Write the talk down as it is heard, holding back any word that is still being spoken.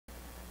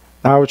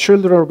Now,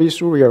 children of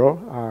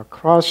Israel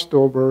crossed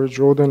over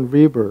Jordan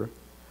River.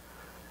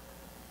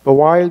 But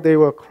while they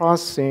were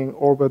crossing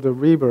over the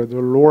river,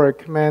 the Lord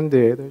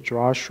commanded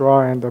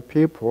Joshua and the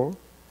people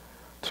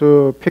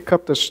to pick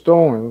up the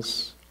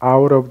stones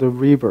out of the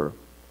river.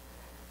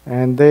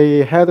 And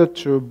they had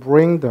to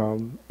bring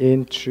them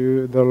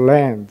into the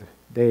land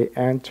they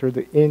entered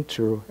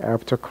into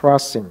after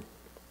crossing.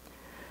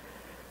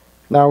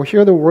 Now,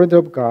 hear the word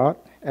of God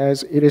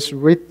as it is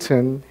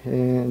written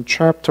in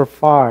chapter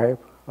 5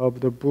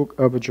 of the book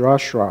of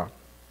Joshua.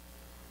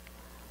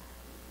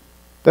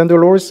 Then the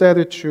Lord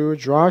said to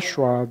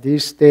Joshua,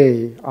 "This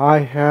day I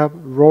have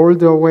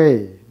rolled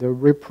away the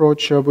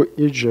reproach of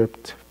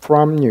Egypt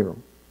from you."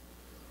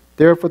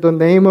 Therefore the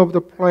name of the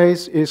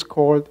place is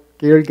called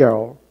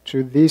Gilgal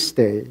to this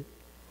day.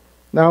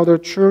 Now the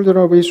children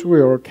of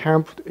Israel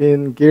camped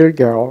in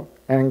Gilgal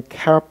and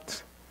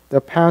kept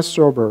the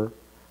Passover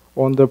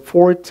on the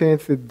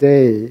 14th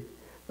day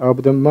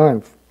of the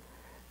month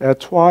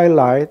at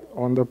twilight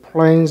on the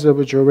plains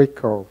of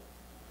Jericho.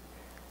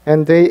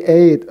 And they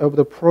ate of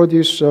the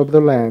produce of the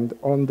land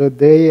on the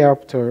day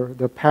after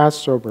the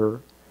Passover,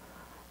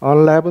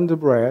 unleavened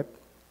bread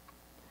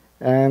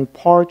and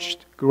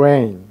parched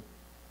grain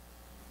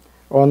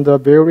on the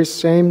very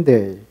same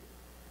day.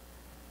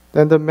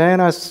 Then the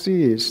manna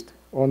ceased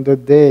on the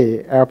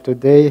day after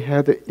they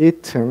had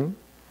eaten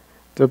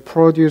the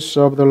produce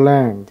of the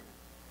land,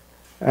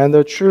 and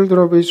the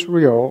children of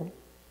Israel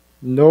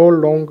no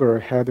longer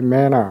had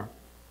manna,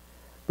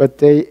 but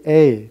they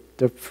ate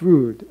the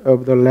food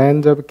of the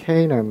land of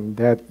Canaan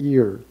that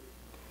year.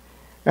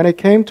 And it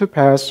came to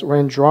pass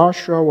when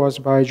Joshua was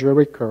by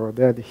Jericho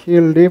that he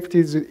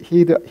lifted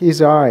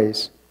his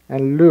eyes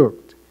and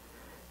looked,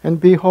 and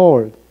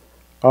behold,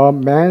 a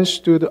man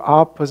stood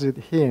opposite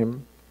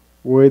him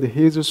with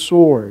his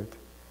sword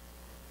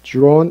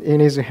drawn in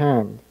his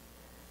hand.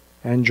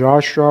 And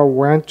Joshua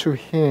went to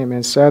him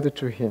and said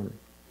to him,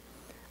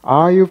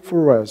 "Are you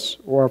for us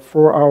or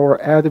for our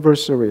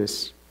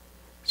adversaries?"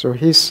 So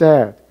he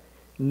said,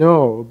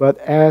 "No, but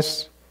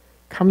as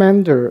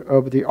commander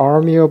of the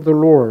army of the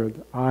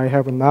Lord, I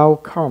have now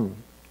come."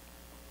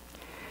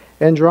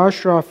 And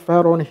Joshua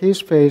fell on his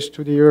face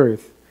to the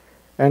earth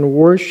and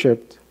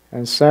worshipped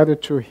and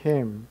said to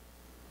him,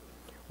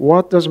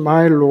 "What does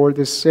my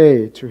Lord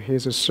say to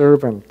his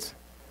servant?"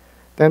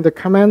 Then the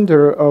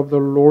commander of the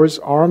Lord's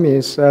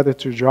army said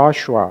to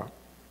Joshua,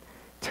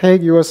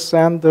 "Take your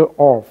sandal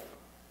off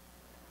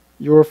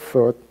your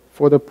foot,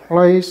 for the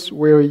place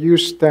where you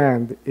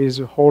stand is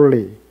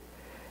holy."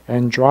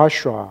 And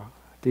Joshua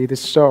did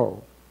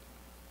so.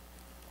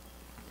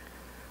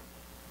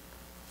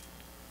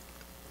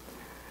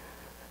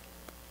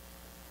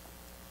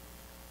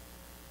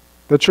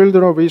 The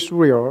children of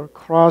Israel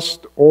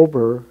crossed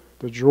over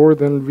the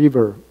Jordan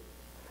River,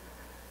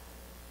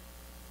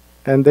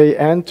 and they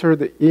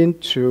entered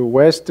into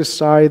west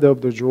side of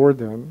the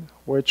Jordan,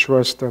 which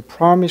was the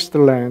promised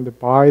land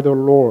by the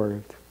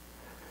Lord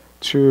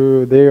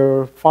to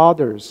their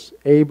fathers,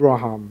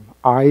 Abraham,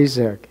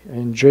 Isaac,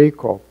 and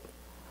Jacob.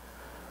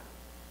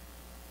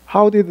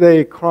 How did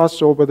they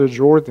cross over the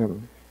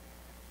Jordan?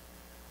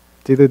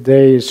 Did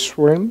they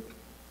swim?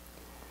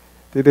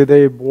 Did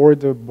they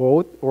board a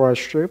boat or a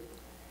ship?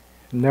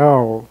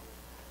 No.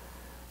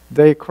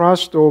 They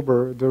crossed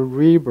over the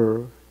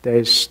river.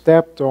 They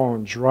stepped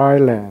on dry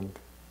land.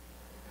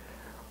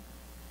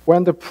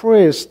 When the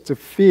priest's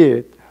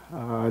feet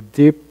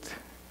dipped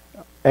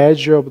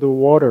edge of the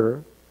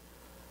water,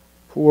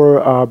 who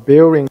were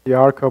bearing the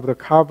Ark of the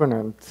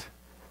Covenant,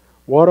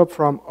 water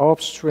from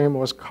upstream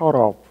was cut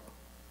off,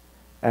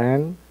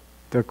 and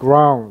the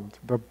ground,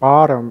 the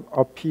bottom,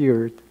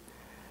 appeared.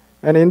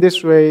 And in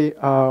this way,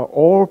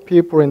 all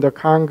people in the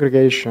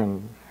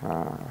congregation,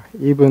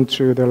 even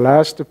to the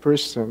last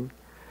person,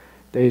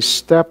 they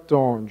stepped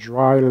on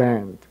dry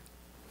land.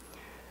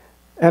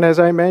 And as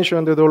I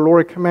mentioned, the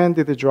Lord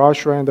commanded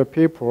Joshua and the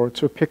people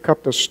to pick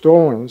up the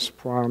stones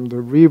from the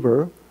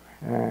river,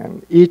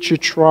 and each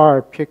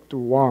tribe picked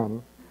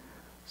one.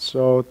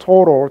 So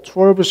total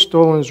 12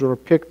 stones were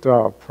picked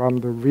up from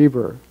the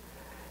river,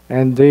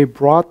 and they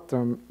brought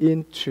them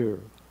into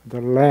the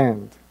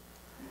land.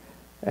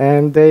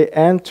 And they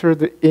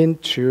entered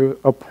into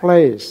a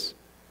place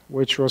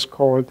which was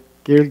called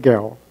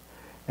Gilgal,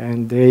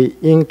 and they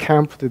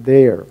encamped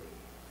there.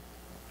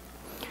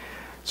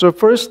 So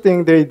first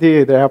thing they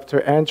did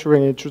after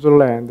entering into the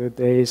land,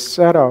 they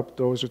set up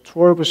those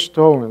 12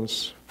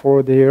 stones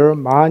for their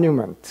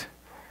monument,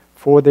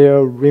 for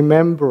their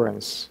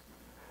remembrance.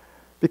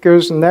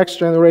 Because next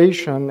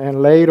generation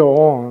and later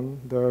on,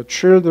 the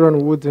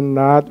children would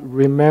not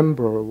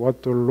remember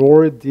what the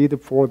Lord did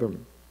for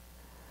them.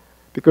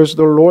 Because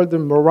the Lord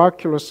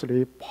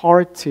miraculously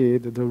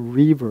parted the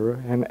river,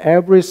 and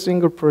every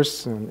single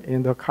person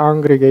in the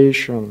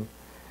congregation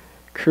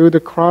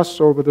could cross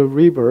over the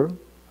river,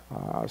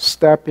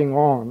 stepping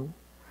on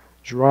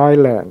dry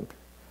land.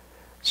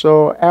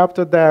 So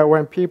after that,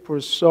 when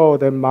people saw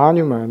the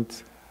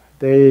monument,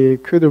 they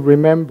could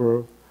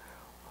remember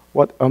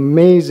what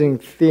amazing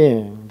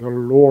thing the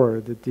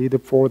Lord did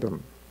for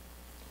them.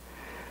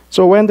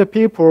 So when the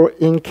people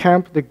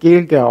encamped at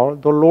Gilgal,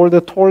 the Lord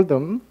told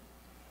them,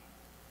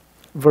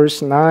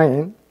 verse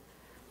 9,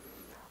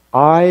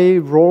 I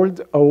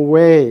rolled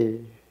away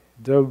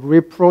the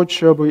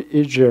reproach of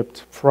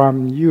Egypt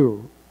from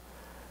you.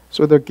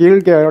 So the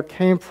Gilgal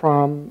came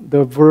from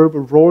the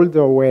verb rolled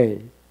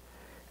away.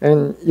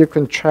 And you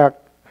can check,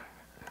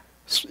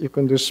 you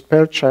can do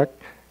spell check.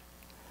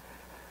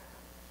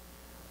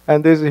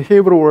 And this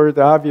Hebrew word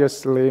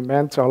obviously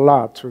meant a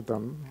lot to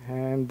them.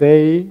 And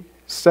they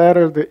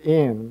settled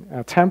in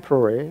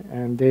temporary,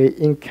 and they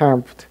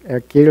encamped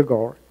at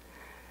Gilgal.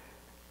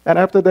 And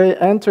after they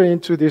entered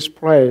into this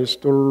place,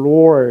 the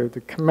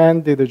Lord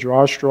commanded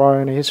Joshua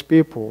and his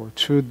people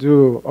to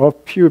do a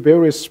few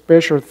very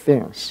special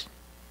things.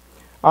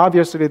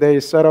 Obviously,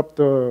 they set up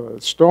the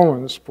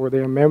stones for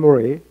their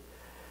memory.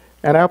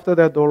 And after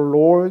that, the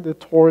Lord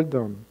told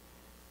them,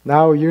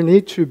 now you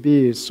need to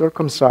be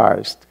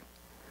circumcised.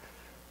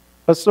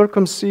 A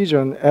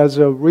circumcision as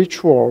a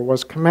ritual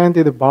was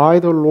commanded by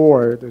the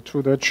Lord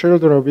to the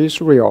children of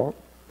Israel.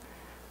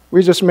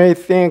 We just may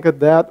think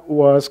that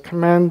was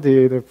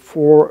commanded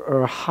for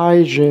a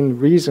hygiene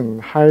reason,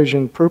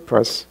 hygiene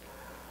purpose,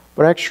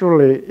 but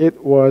actually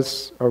it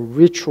was a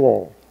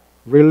ritual,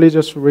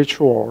 religious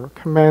ritual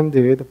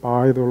commanded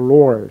by the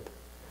Lord.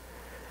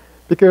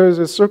 Because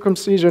the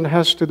circumcision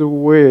has to do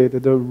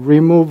with the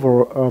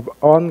removal of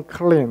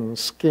unclean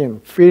skin,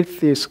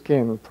 filthy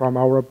skin from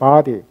our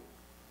body.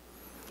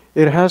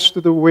 It has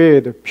to do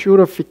with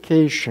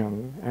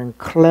purification and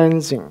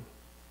cleansing.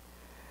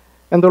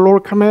 And the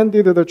Lord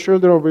commanded the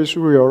children of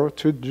Israel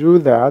to do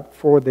that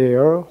for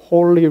their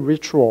holy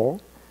ritual.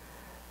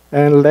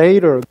 And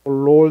later, the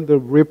Lord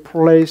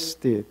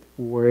replaced it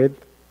with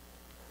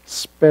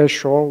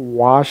special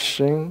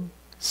washing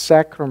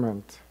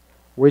sacrament,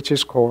 which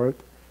is called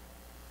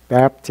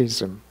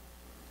baptism.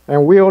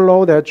 And we all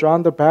know that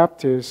John the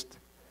Baptist,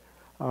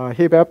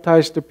 he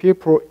baptized the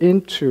people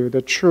into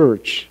the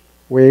church.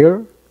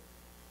 Where?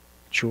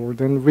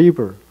 Jordan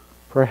River.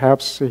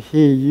 Perhaps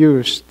he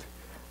used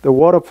the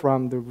water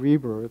from the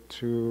river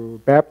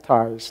to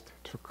baptize,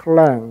 to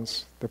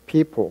cleanse the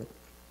people.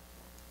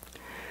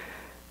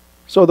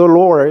 So the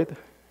Lord,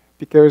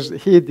 because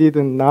he did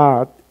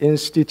not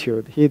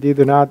institute, he did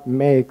not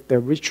make the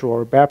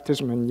ritual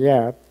baptism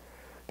yet,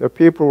 the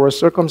people were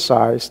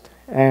circumcised,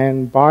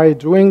 and by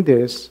doing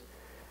this,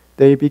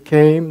 they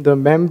became the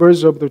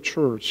members of the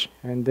church,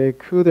 and they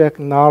could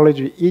acknowledge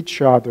each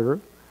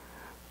other,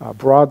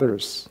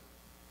 brothers.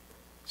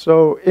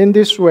 So in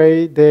this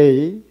way,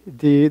 they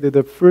did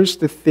the first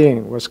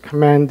thing was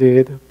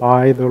commanded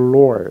by the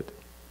Lord.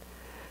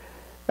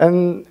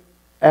 And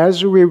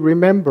as we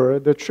remember,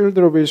 the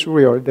children of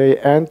Israel, they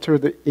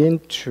entered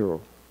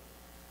into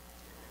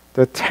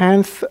the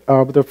 10th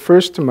of the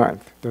first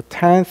month, the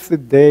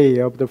 10th day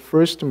of the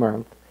first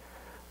month,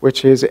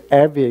 which is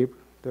Aviv.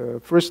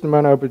 The first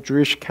month of the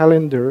Jewish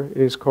calendar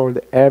is called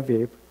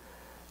Aviv,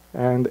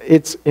 and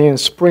it's in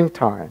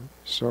springtime,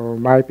 so it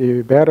might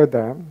be better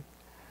than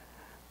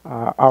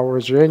our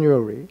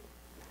January.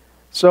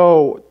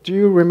 So, do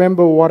you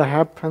remember what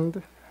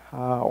happened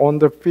on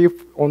the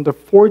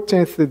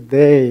 14th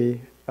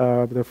day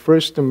of the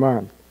first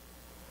month?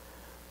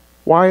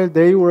 While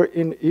they were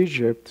in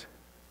Egypt,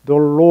 the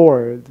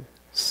Lord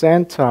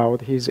sent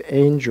out his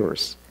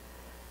angels.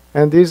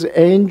 And these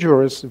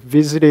angels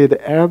visited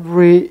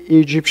every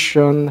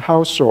Egyptian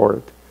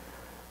household,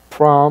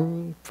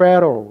 from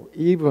Pharaoh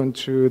even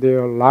to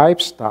their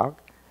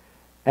livestock,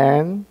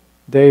 and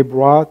they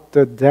brought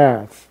the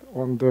death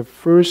on the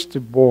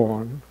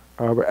firstborn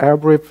of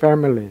every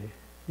family,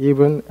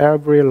 even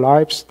every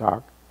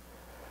livestock.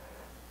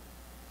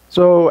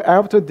 So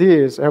after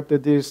this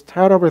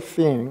terrible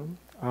thing,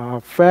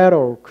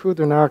 Pharaoh could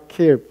not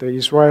keep the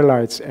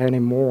Israelites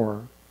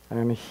anymore,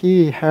 and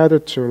he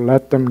had to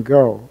let them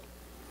go.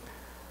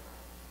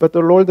 But the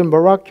Lord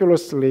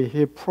miraculously,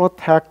 he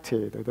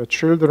protected the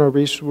children of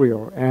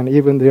Israel and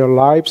even their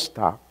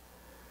livestock.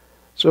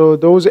 So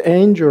those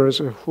angels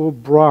who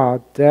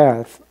brought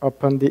death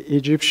upon the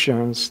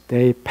Egyptians,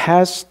 they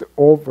passed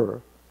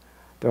over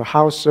the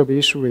house of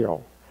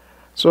Israel.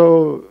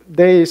 So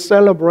they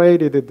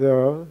celebrated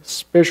the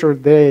special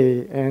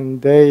day,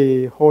 and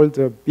they hold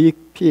a big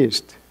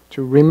feast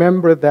to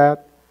remember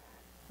that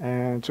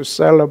and to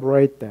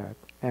celebrate that.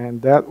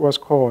 And that was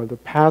called the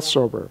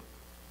Passover.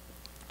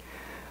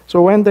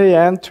 So when they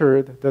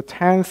entered the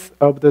 10th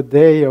of the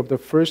day of the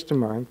first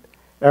month,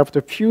 after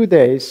a few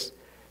days,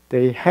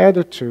 they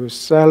had to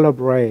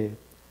celebrate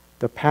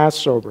the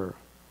Passover.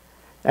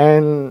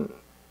 And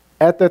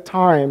at the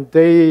time,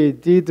 they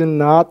did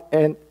not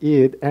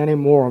eat any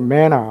more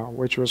manna,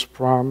 which was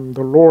from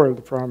the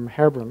Lord from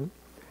heaven.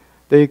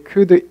 They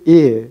could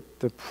eat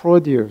the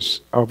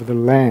produce of the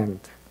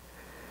land.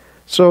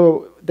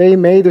 So they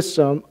made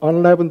some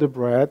unleavened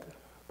bread,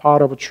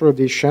 part of a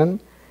tradition,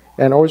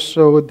 and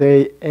also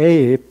they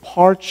ate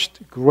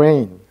parched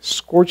grain,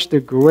 scorched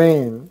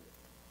grain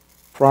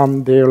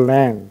from their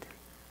land.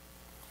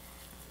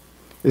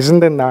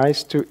 Isn't it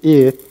nice to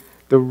eat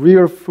the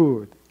real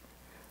food?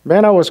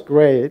 Manna was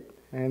great,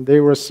 and they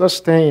were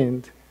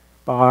sustained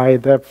by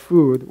that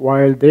food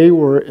while they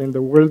were in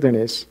the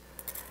wilderness.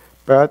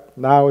 But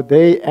now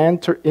they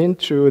enter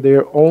into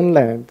their own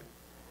land.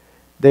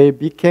 They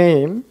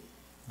became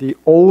the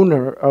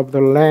owner of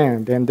the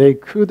land, and they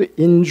could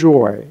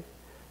enjoy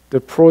the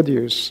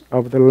produce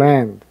of the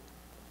land.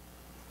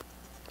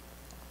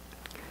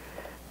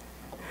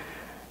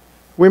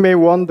 We may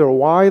wonder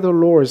why the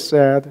Lord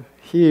said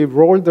He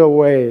rolled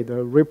away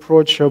the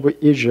reproach of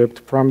Egypt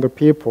from the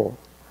people.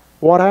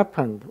 What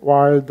happened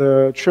while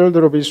the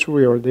children of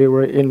Israel, they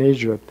were in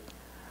Egypt?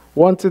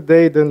 Weren't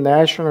they the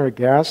national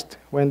guest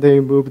when they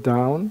moved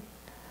down?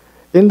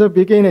 In the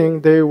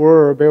beginning, they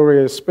were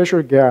very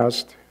special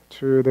guests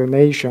to the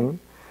nation.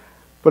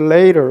 But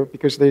later,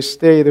 because they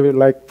stayed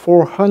like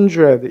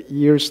 400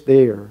 years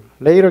there,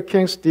 later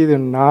kings did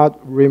not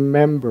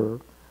remember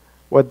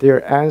what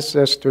their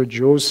ancestor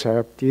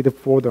Joseph did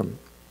for them.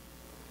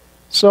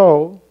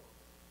 So,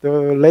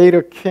 the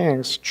later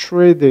kings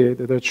treated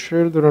the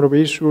children of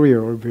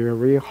Israel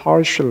very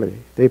harshly.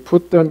 They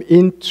put them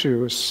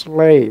into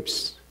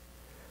slaves.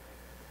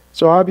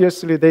 So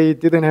obviously they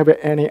didn't have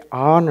any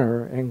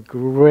honor and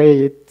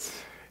great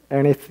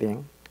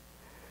anything.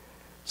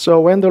 So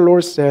when the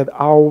Lord said,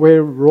 I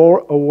will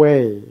roll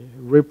away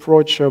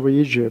reproach of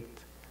Egypt,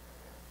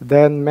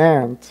 that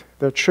meant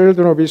the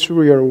children of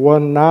Israel were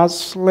not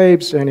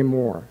slaves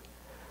anymore.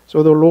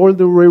 So the Lord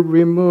will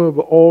remove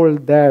all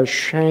that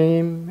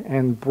shame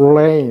and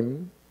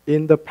blame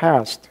in the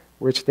past,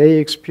 which they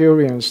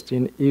experienced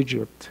in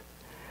Egypt.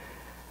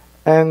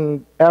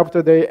 And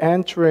after they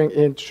entering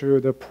into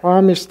the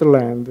promised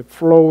land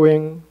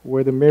flowing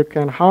with milk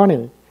and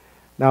honey,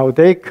 now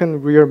they can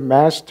be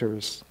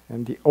masters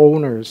and the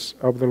owners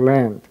of the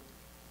land.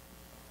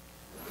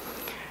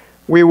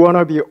 We want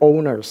to be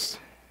owners.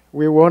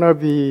 We want to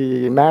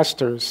be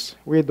masters.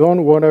 We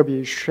don't want to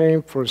be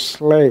shameful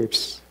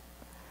slaves.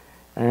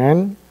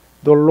 And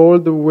the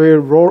Lord will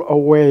roll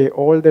away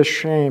all the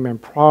shame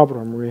and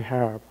problem we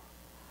have.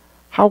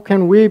 How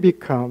can we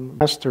become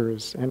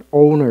masters and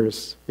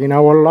owners in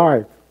our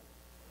life?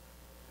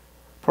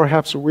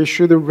 Perhaps we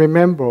should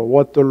remember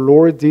what the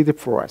Lord did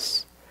for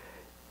us.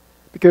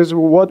 Because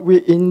what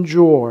we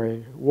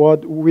enjoy,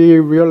 what we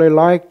really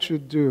like to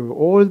do,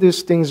 all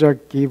these things are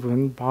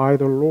given by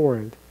the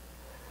Lord.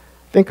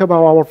 Think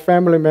about our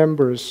family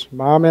members,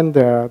 mom and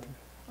dad,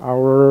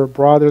 our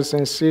brothers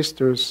and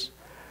sisters.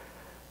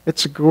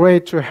 It's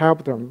great to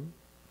have them,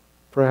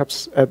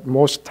 perhaps at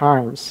most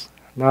times,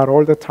 not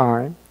all the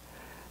time.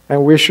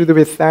 And we should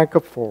be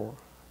thankful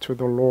to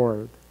the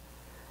Lord.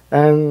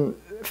 And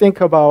think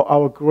about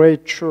our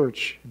great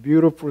church,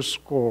 beautiful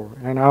school,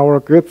 and our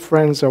good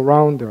friends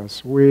around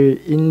us. We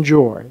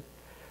enjoy.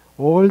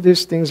 All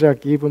these things are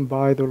given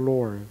by the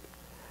Lord.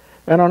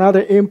 And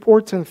another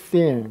important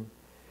thing,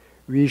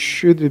 we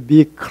should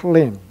be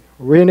clean.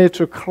 We need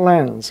to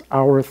cleanse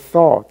our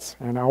thoughts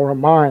and our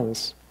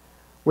minds.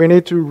 We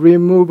need to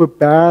remove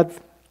bad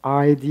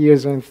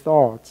ideas and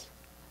thoughts.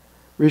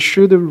 We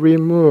should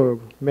remove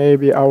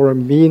maybe our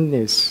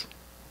meanness,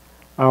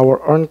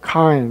 our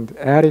unkind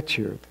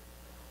attitude,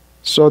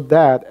 so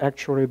that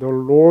actually the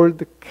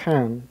Lord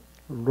can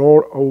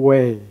roll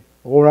away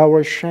all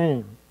our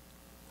shame,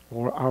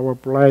 all our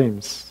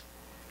blames.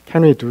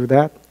 Can we do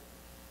that?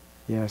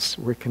 Yes,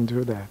 we can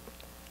do that.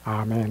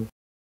 Amen.